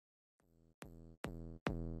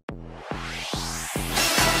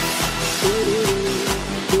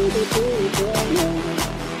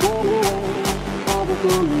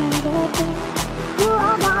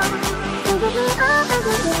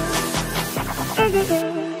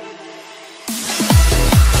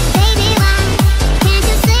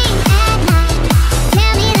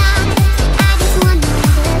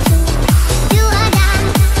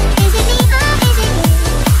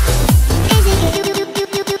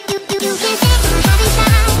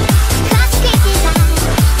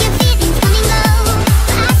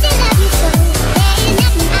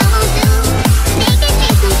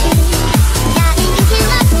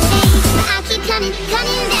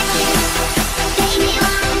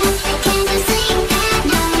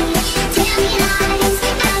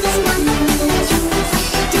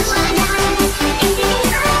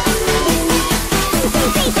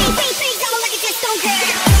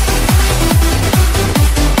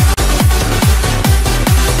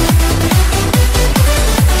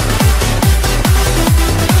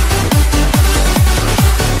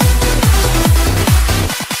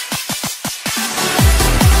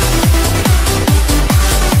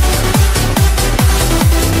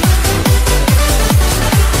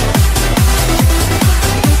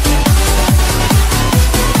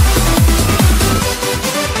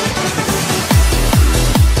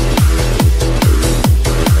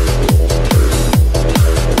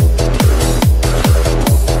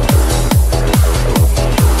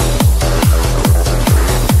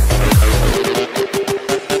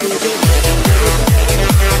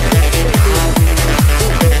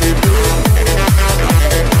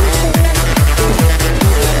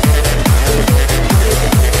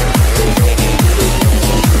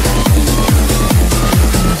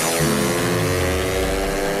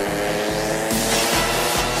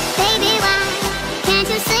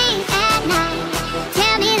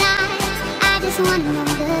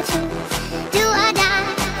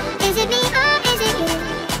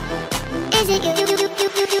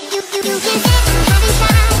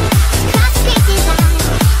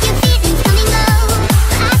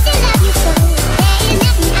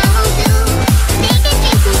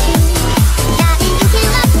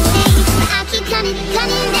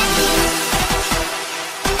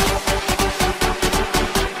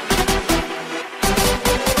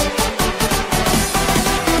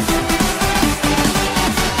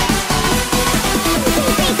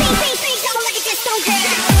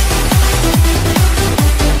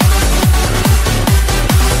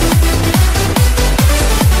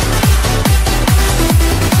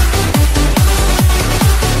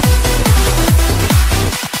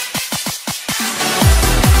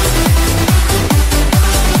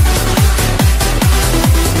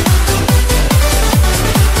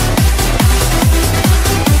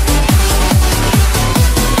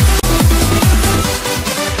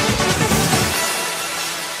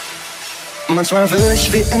Manchmal will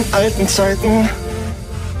ich wie in alten Zeiten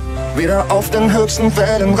wieder auf den höchsten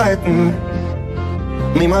Wellen reiten,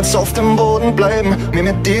 niemals auf dem Boden bleiben, mir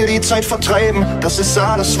mit dir die Zeit vertreiben, das ist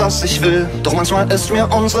alles, was ich will. Doch manchmal ist mir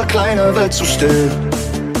unsere kleine Welt zu still.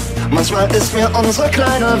 Manchmal ist mir unsere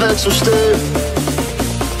kleine Welt zu still.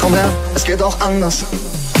 Komm her, es geht auch anders.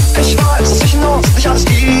 Ich weiß, dass zwischen uns nicht alles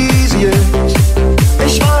easy ist.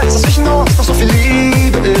 Ich weiß, dass zwischen uns noch so viel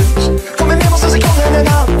Liebe ist. Komm, wir nehmen uns eine Sekunde in den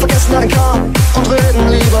Arm, vergessen einen Kram und reden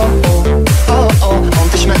lieber. Oh, oh, oh,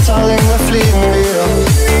 und die Schmetterlinge fliegen wieder.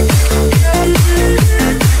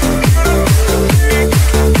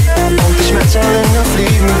 Und die Schmetterlinge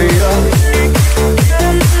fliegen wieder.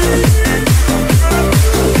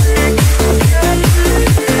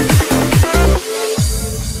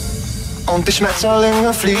 Und die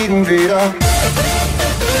Schmetterlinge fliegen wieder.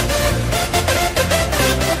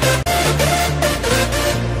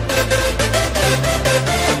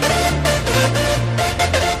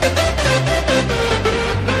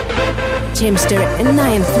 Jimster and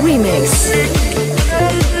Ninth Remix.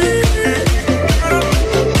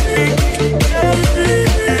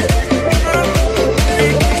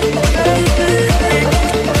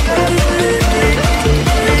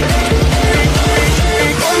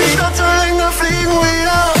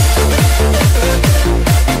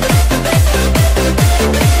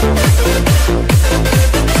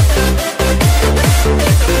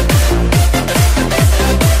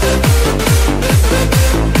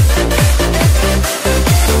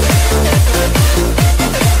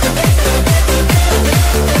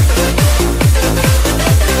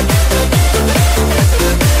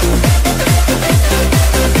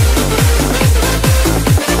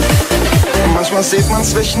 Sieht man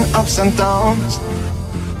zwischen Ups und Downs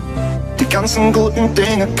die ganzen guten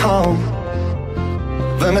Dinge kaum.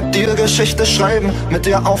 Will mit dir Geschichte schreiben, mit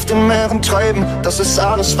dir auf den Meeren treiben, das ist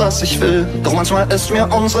alles, was ich will. Doch manchmal ist mir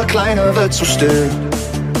unsere kleine Welt zu still.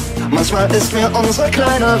 Manchmal ist mir unsere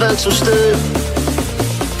kleine Welt zu still.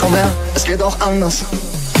 Komm her, es geht auch anders.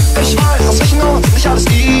 Ich weiß, dass zwischen uns nicht alles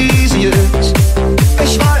easy ist.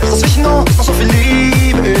 Ich weiß, dass zwischen uns noch so viel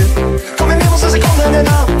Liebe ist. Komm, wir nehmen uns eine Sekunde in den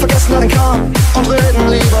Arm, vergessen all den Kram und reden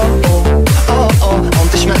lieber. Oh, oh, oh,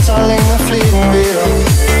 und die Schmetterlinge fliegen wieder.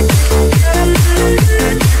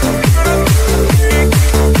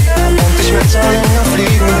 Und die Schmetterlinge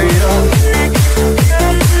fliegen wieder.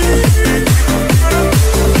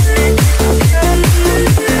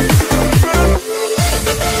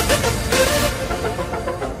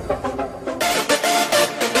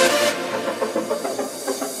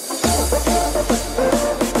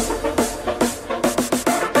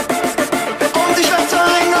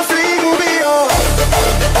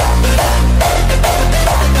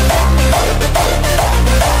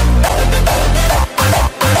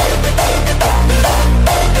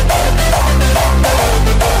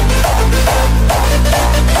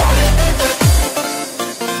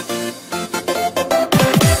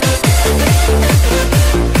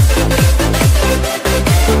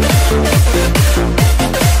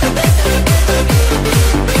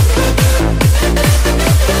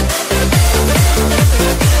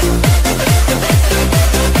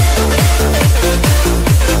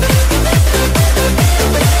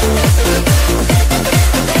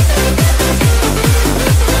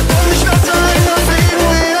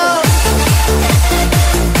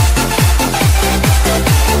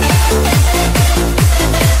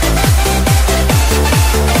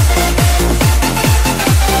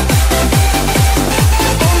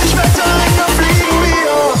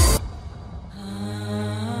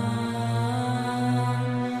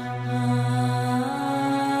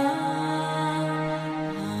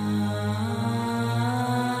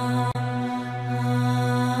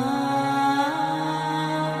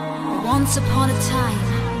 Once upon a time,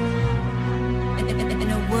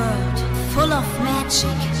 in a world full of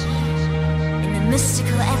magic, in a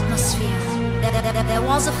mystical atmosphere, there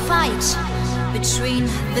was a fight between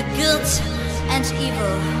the good and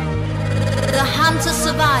evil. The hunter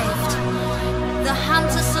survived. The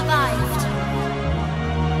hunter survived.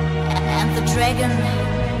 And the dragon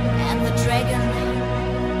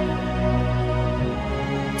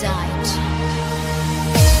died.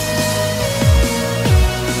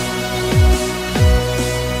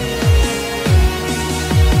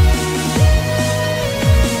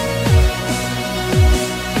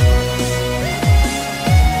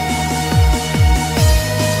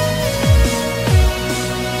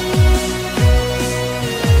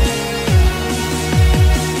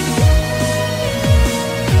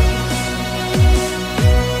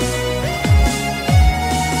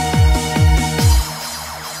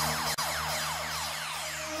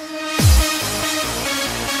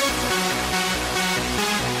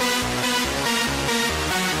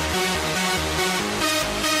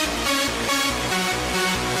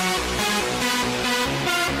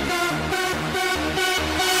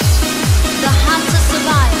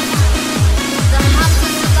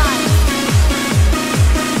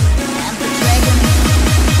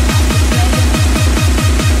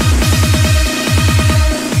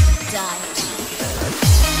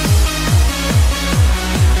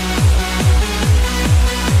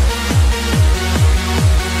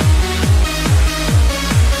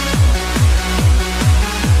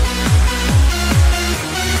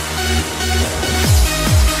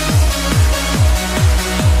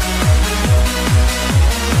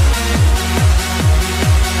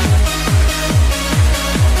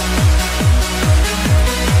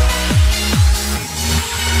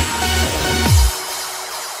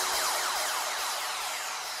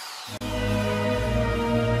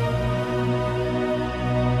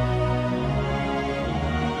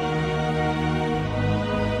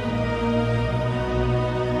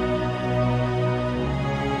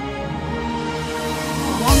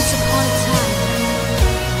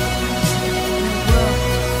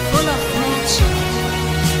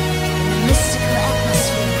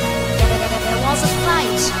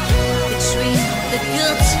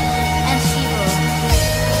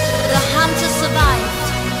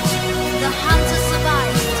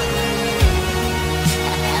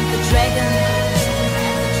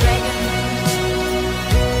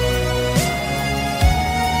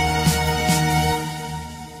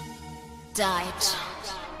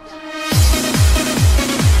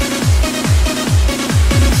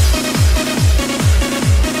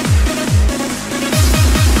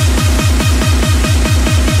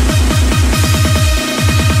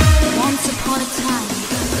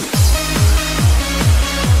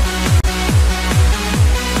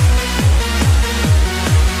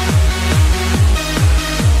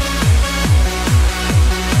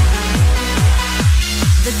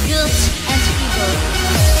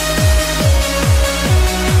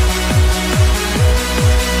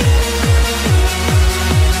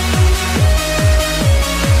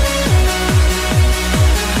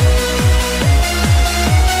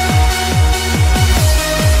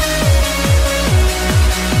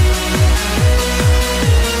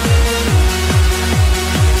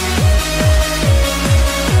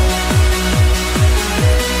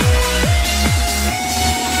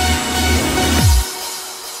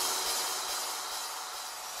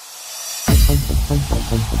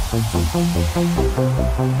 Check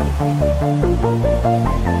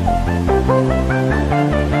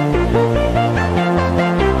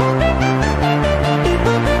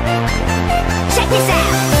this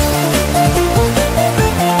out.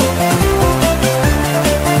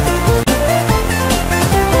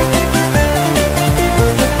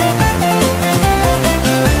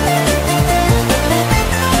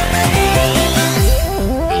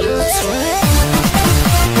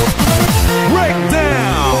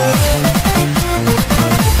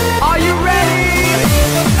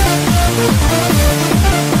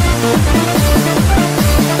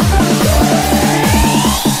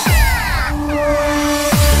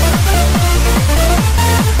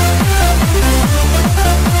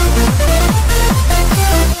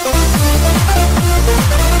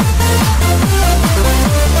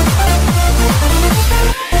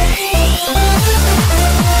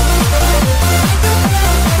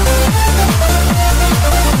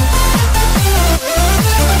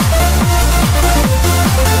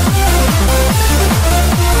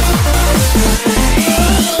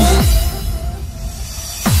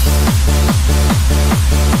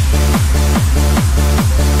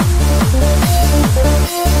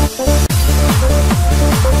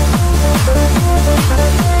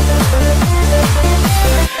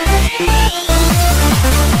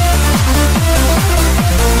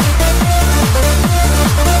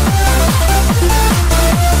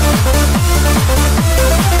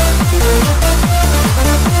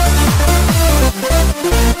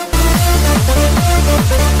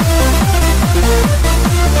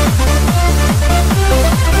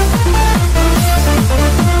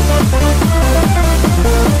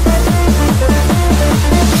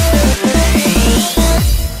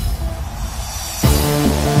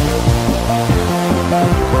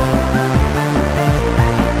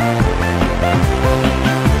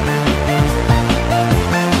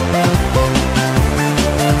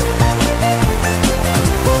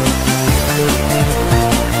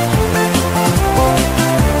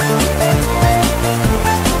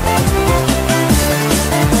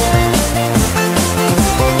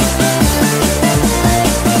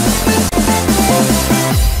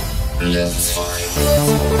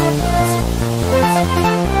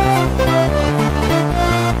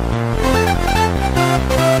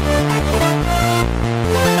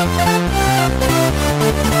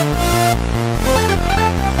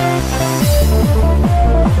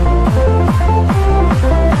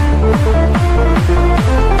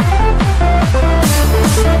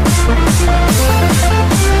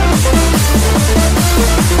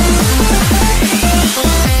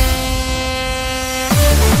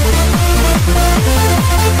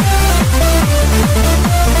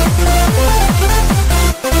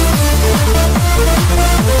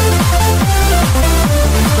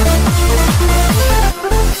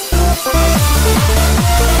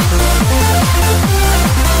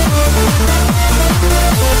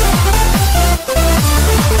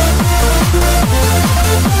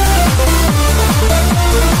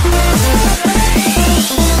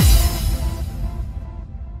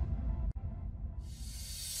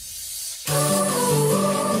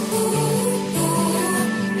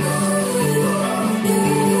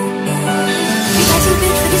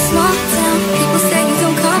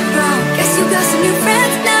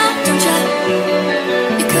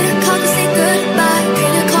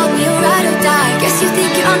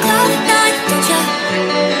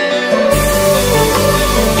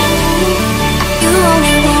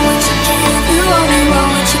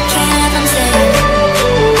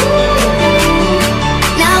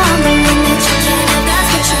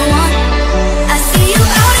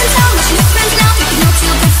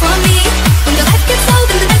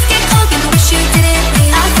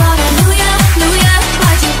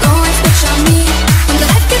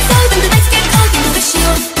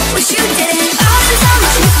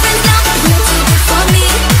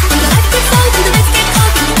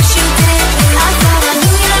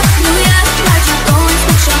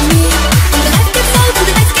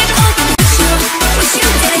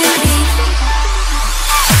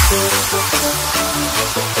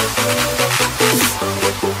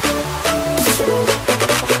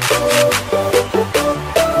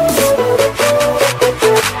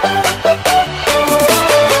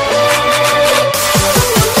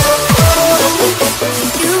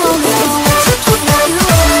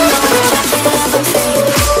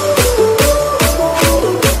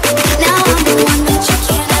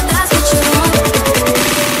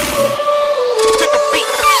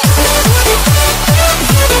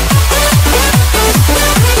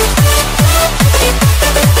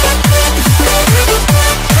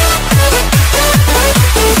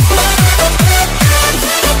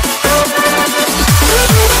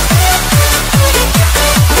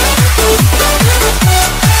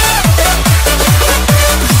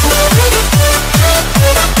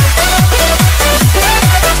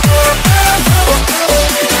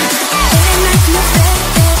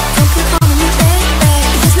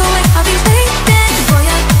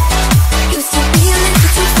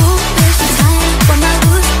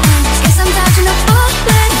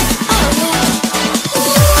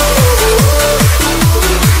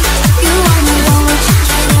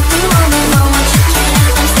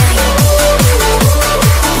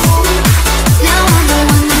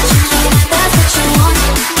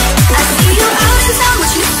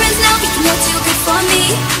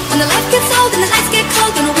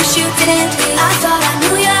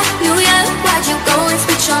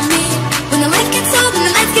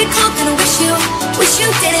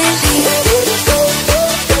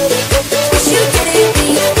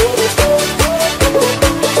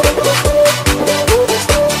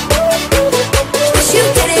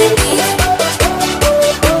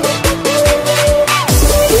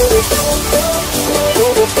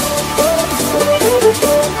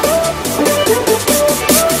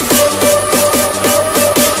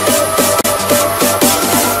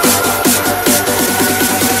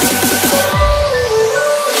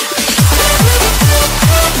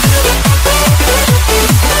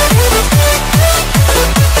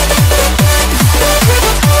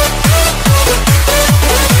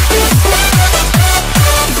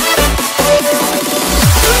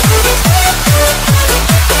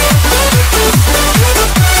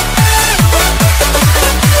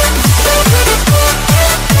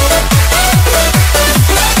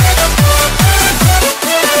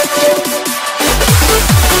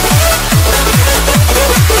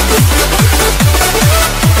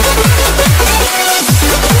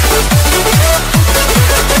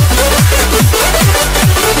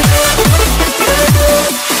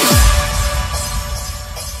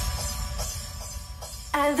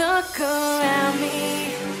 look around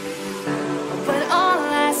me, but all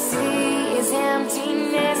I see is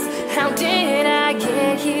emptiness. How did I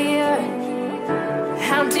get here?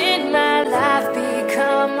 How did my life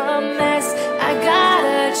become a mess? I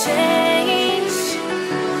gotta change.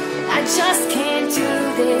 I just can't do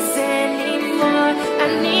this anymore.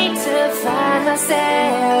 I need to find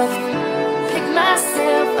myself, pick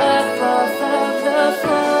myself up off of the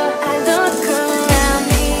floor. I look around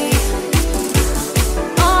me,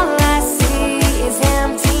 all I see is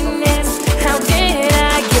emptiness. How did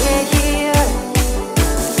I get here?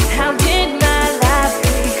 How did my life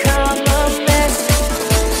become a mess?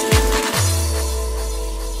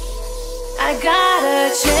 I gotta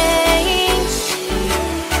change.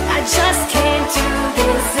 I just can't do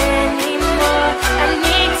this anymore. I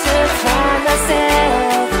need to find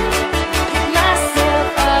myself, pick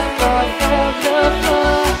myself up off of the floor.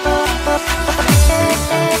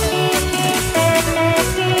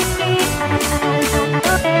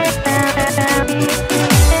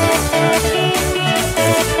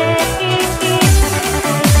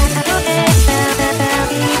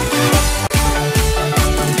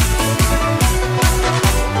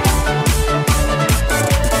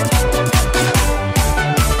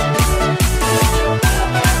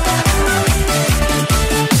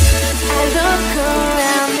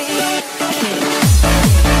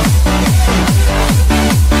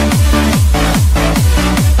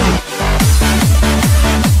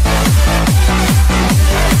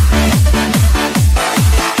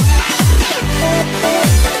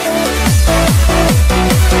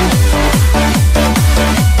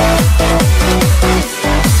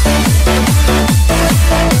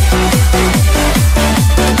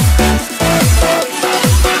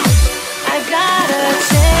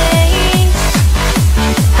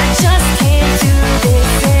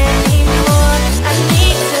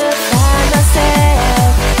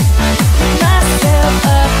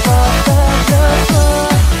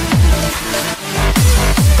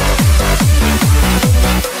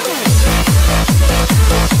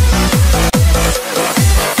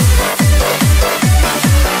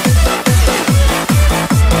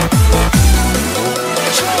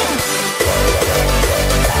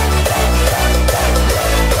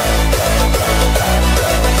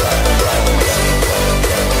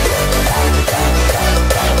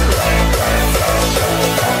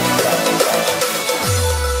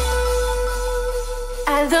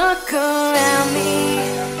 Look around me,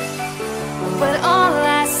 but all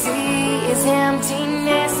I see is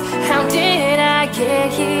emptiness. How did I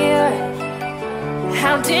get here?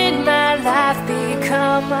 How did my life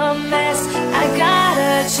become a mess? I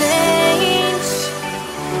gotta change.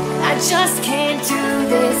 I just can't do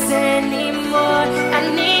this anymore. I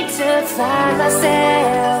need to find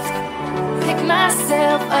myself, pick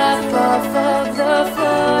myself up off of the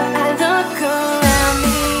floor. I look around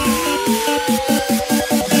me.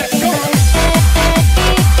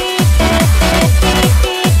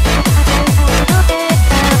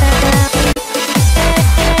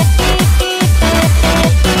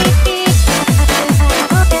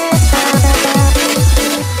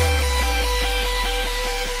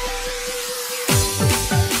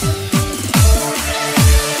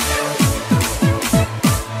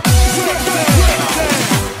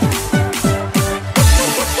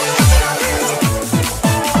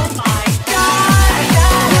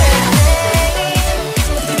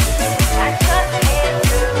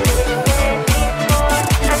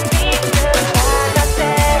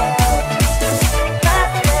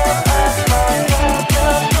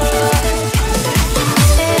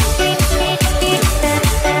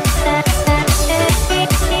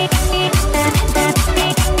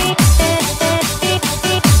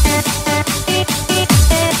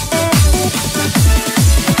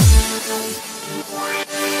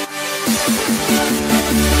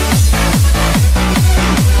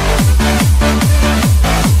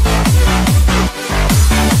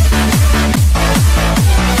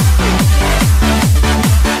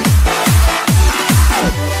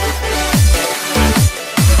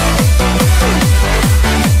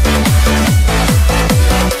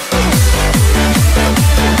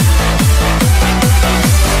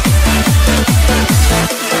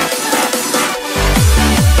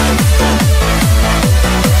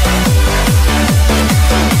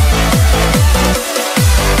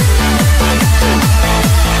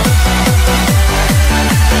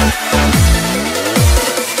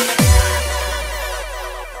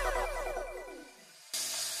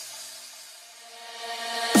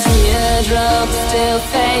 Teardrops still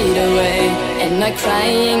fade away, and my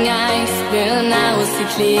crying eyes will now see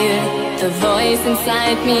clear. The voice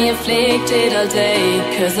inside me afflicted all day,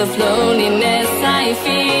 'cause of loneliness I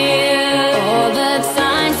feel. All the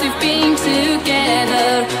times we've been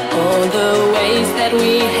together, all the ways that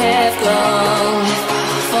we have gone.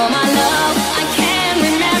 For my love, I can't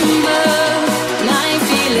remember my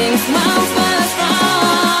feelings once were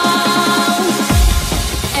strong.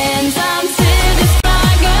 And until this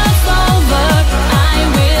struggle's over, I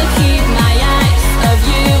will keep my eyes of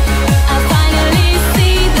you. I'll finally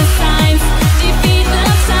see the signs, defeat the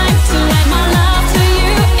time to let my love to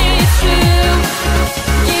you is true.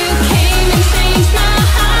 You came and changed my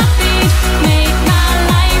heartbeat, made my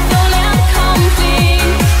life full and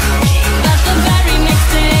complete. But the very next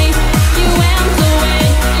day, you went away,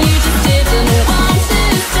 you just didn't want to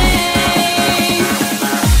stay.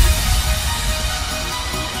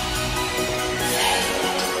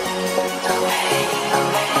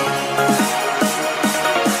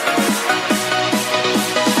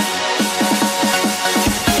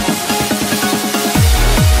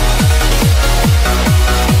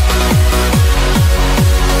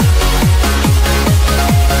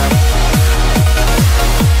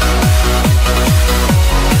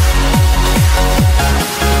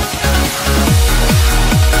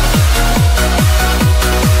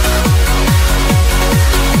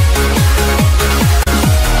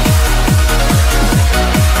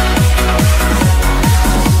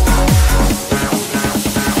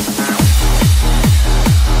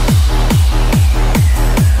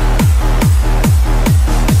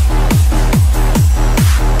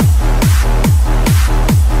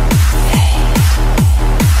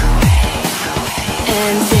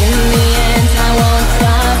 And in the end, I won't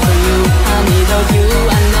cry for you, honey, though you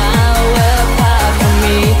are now apart from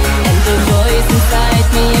me. And the voice inside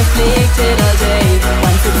me afflicted all day,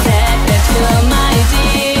 once it said that you're my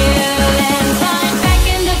dear. And right back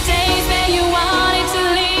in the days where you wanted to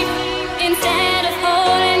leave, instead of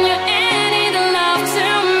holding you ended the love to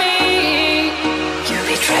me. You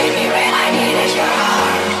betrayed me when I needed your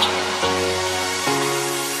heart.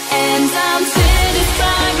 And until the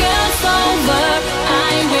struggle's over,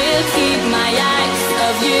 I will keep my eyes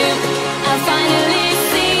of you. I'll finally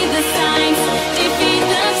see the signs, defeat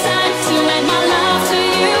the time to let my love to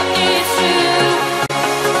you is true.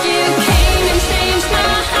 You came and changed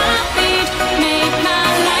my heartbeat, made my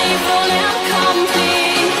life full and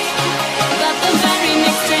complete. But the very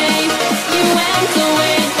next day, you went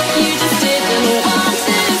away, you just didn't want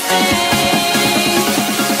to stay.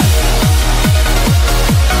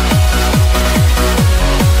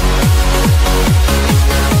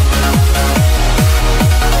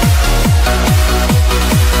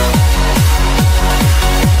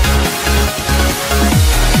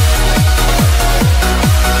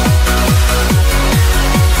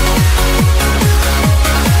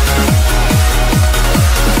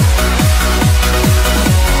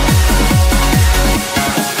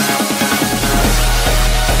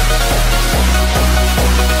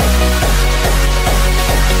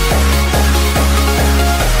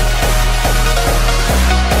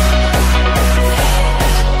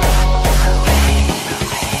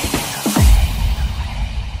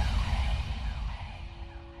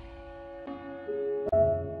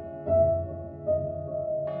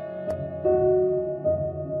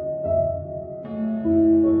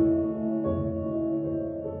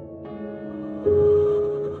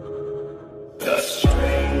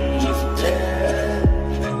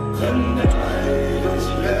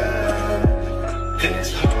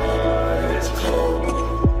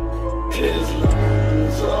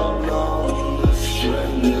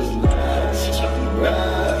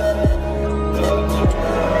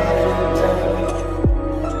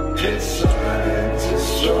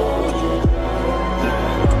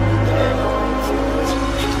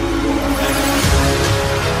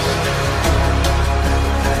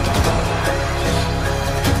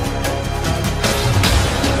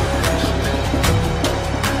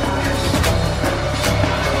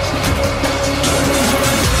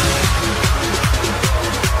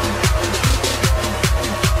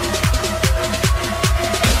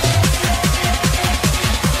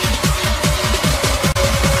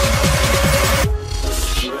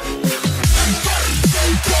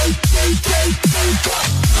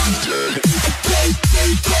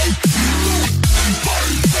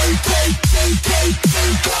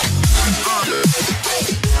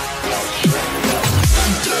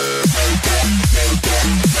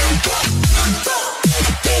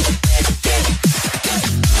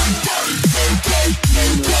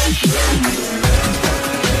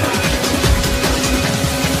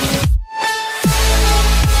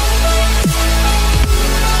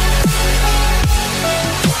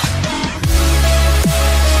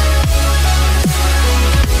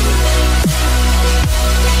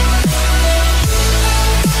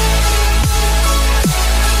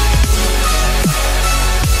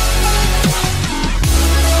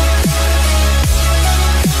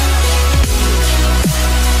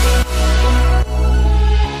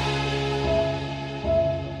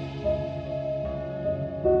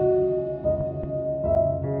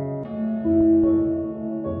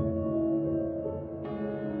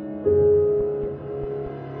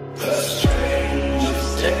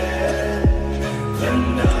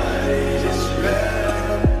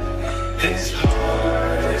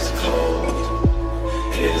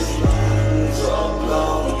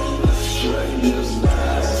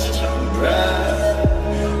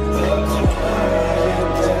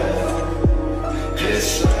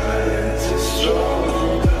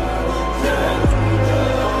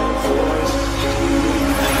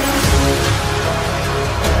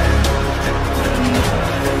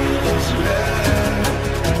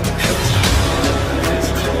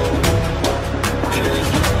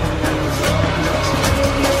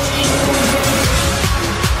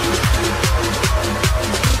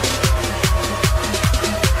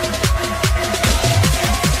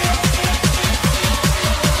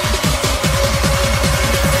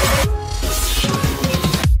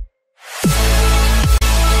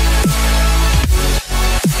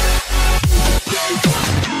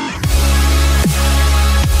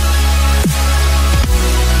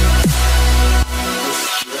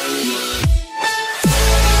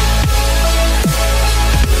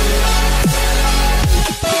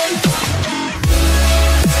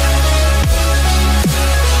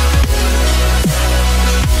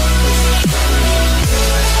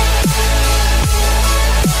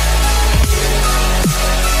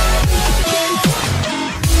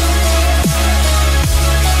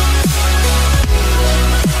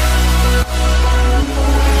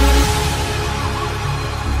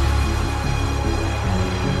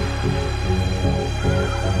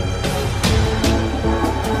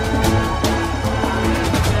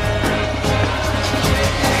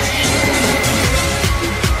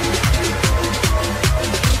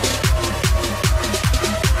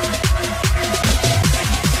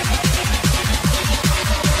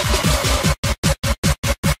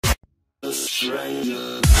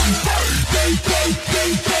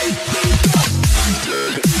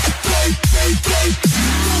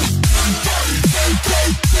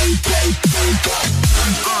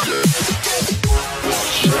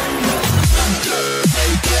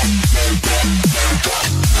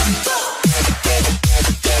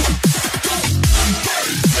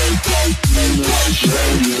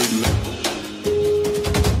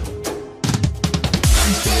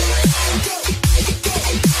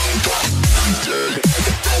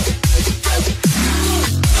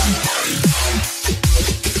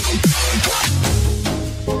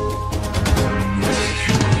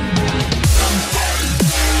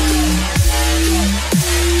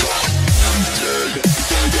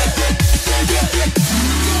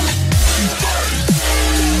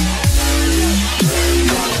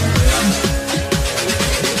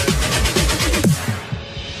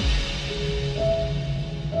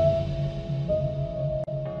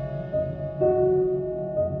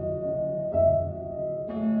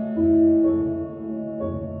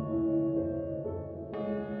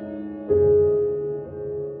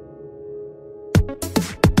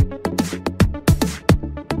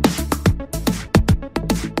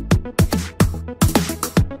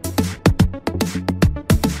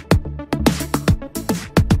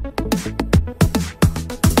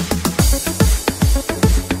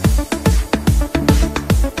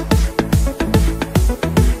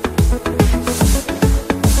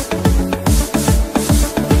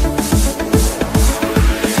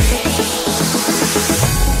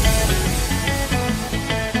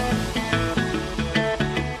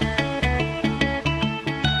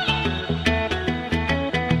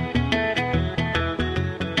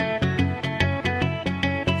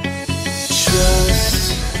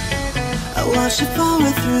 watch it fall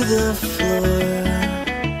right through the floor.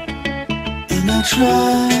 And I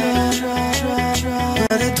try,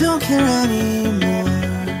 but I don't care anymore.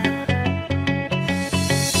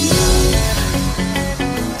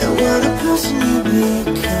 Look at what a person you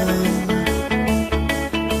become.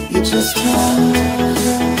 You just turn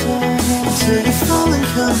till you fall and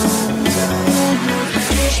come undone.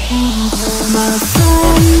 My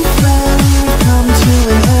friend, come to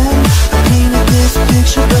an end. I painted this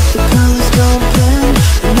picture, but the colors don't blend.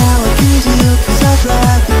 And now I give you, cause I'd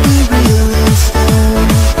rather be real instead.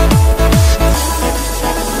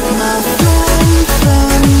 My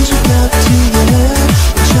friend, you got to your head.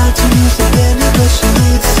 I tried to use the bendy, but she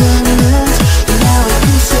needs cement. And now I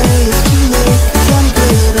can say it's too late, cause I'm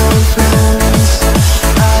good on friends.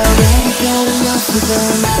 I already got enough of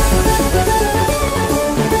them.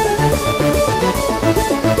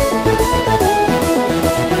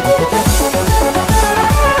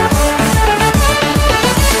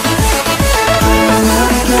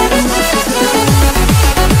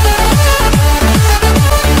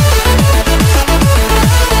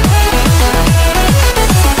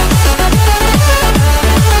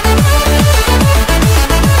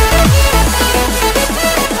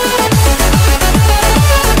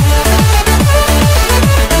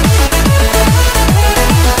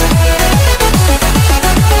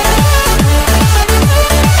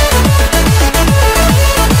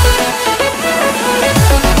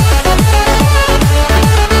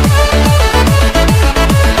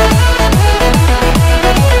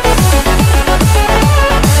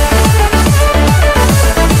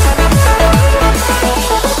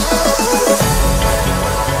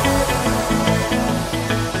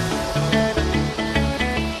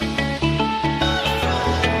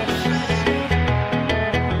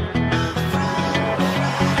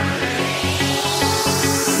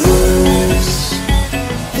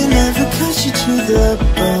 touch you to the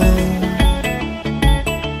bone.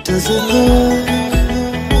 Does it look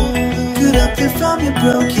good up there from your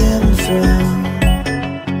broken throne?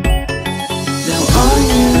 Now are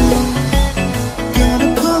you gonna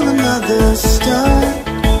pull another stunt?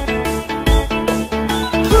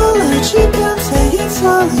 Pull out your guns, say it's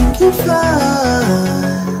all in good fun.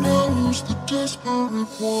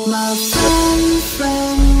 My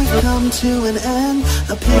friend, we've come to an end.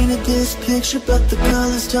 I painted this picture but the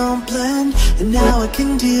colors don't blend. And now I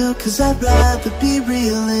can deal, cause I'd rather be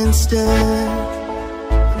real instead.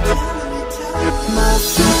 My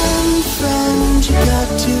friend, you got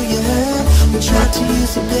to your head. We tried to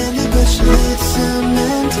use a bender but you lit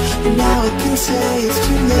cement. And now I can say it's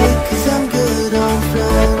too late, cause I'm good on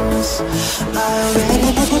friends.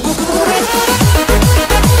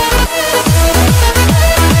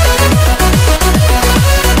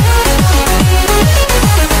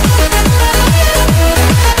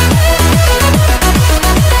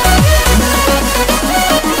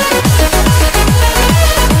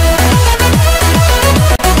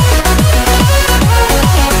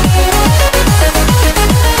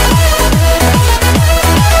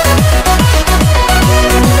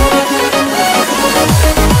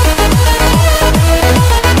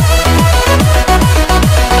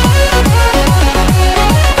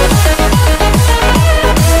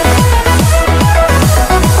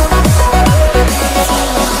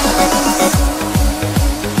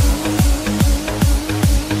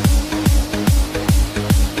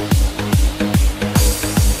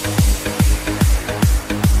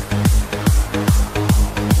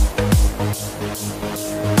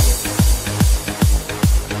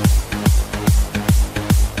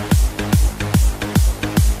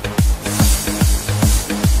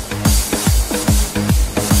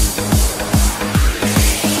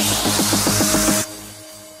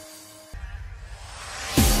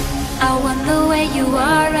 I wonder where you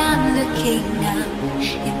are, I'm looking now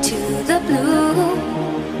into the blue.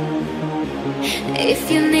 If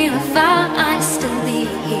you're near or far, I'll still be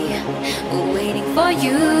here, waiting for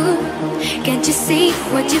you. Can't you see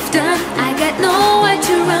what you've done? I got nowhere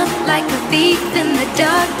to run, like a thief in the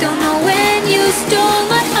dark. Don't know when you stole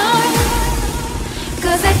my heart,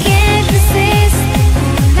 cause I can't resist the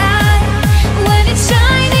moonlight when it's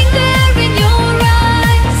shining there in your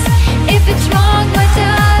eyes. If it's wrong, what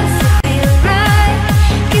does it feel right?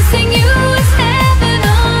 Kissing you is heaven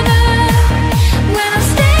on earth. When I'm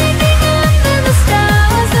standing under the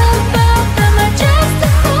stars above, am I just a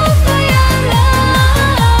fool for your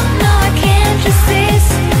love? No, I can't resist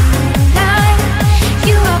the moonlight.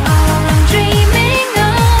 You are all I'm dreaming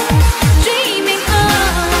of, dreaming of.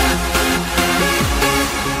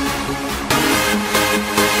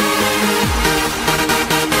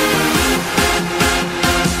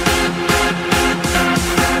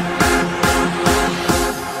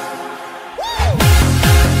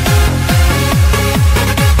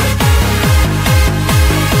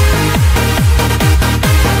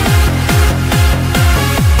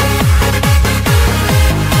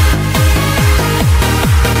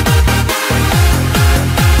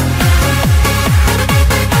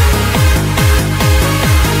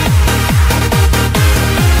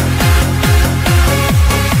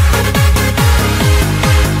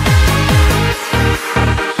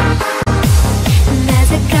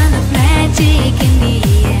 There's a kind of magic in the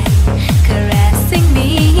air, caressing me.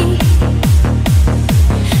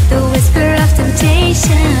 The whisper of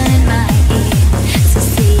temptation in my ear, so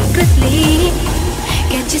secretly.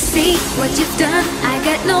 Can't you see what you've done? I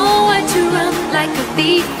got nowhere to run, like a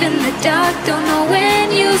thief in the dark. Don't know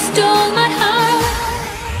when you stole my heart,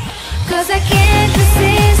 cause I can't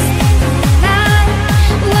resist the moonlight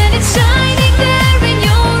when it's shining there in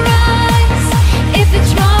your eyes. If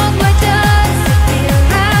it's wrong, what does it feel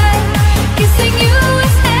right? Kissing you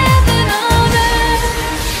is heaven on earth.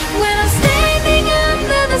 When I'm standing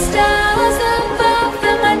under the stars above,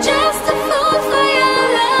 am I just a fool for your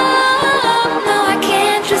love? No, I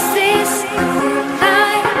can't resist the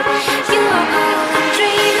moonlight. You are all I'm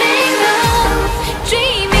dreaming of,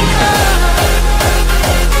 dreaming of.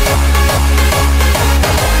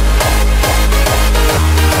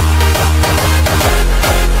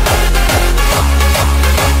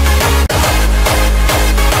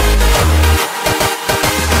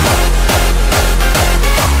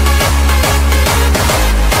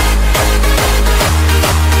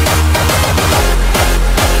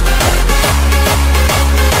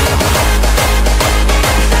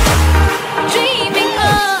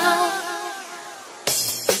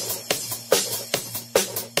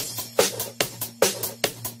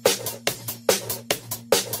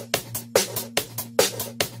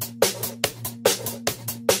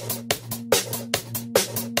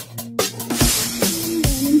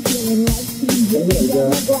 I'm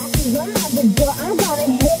gonna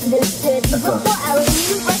hit this city before I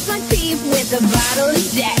leave. Brush my teeth with a bottle of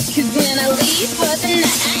Jack. 'Cause when I leave for the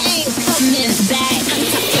night, I ain't coming back. I'm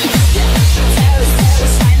talking toes,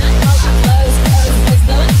 toes, trying on all our clothes, clothes, clothes,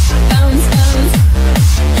 blowing up our phones, phones.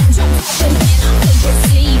 Drop top and then I'll take your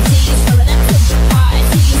CDs, rolling up to the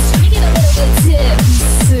parties, trying to get a little bit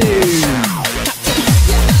tipsy. Toes,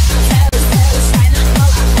 toes, trying on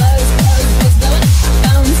all our clothes, clothes, clothes, blowing up our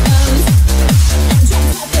phones, phones. Drop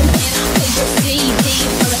top and then I'll take your CDs,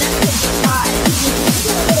 rolling up to the parties, trying to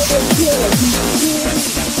get a little bit tipsy.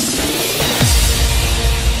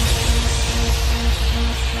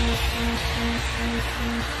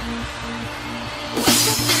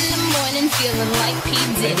 Feeling like P.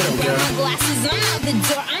 Diddy. Throw my glasses, I'm out the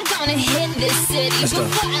door. I'm gonna hit this city.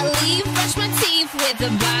 Before I leave, brush my teeth with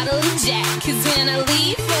a bottle of Jack. 'Cause when I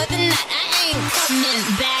leave for the night, I ain't coming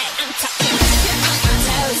back. I'm talking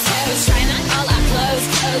toes, toes, trying on all our clothes,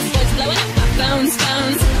 clothes, boys blowing up my phones,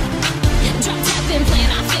 phones. Drop top and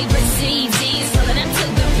playing our favorite CDs, rolling up to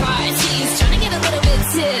the parties, trying to get a little bit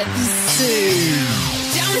tipsy.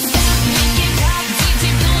 Don't stop, make it pop, DJ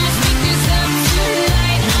blow my speakers up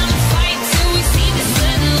tonight. I'ma fight till we see the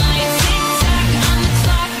sunlight. Tick tock on the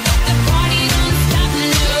clock, but the party don't stop.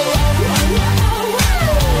 No, don't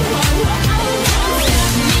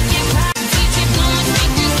stop, make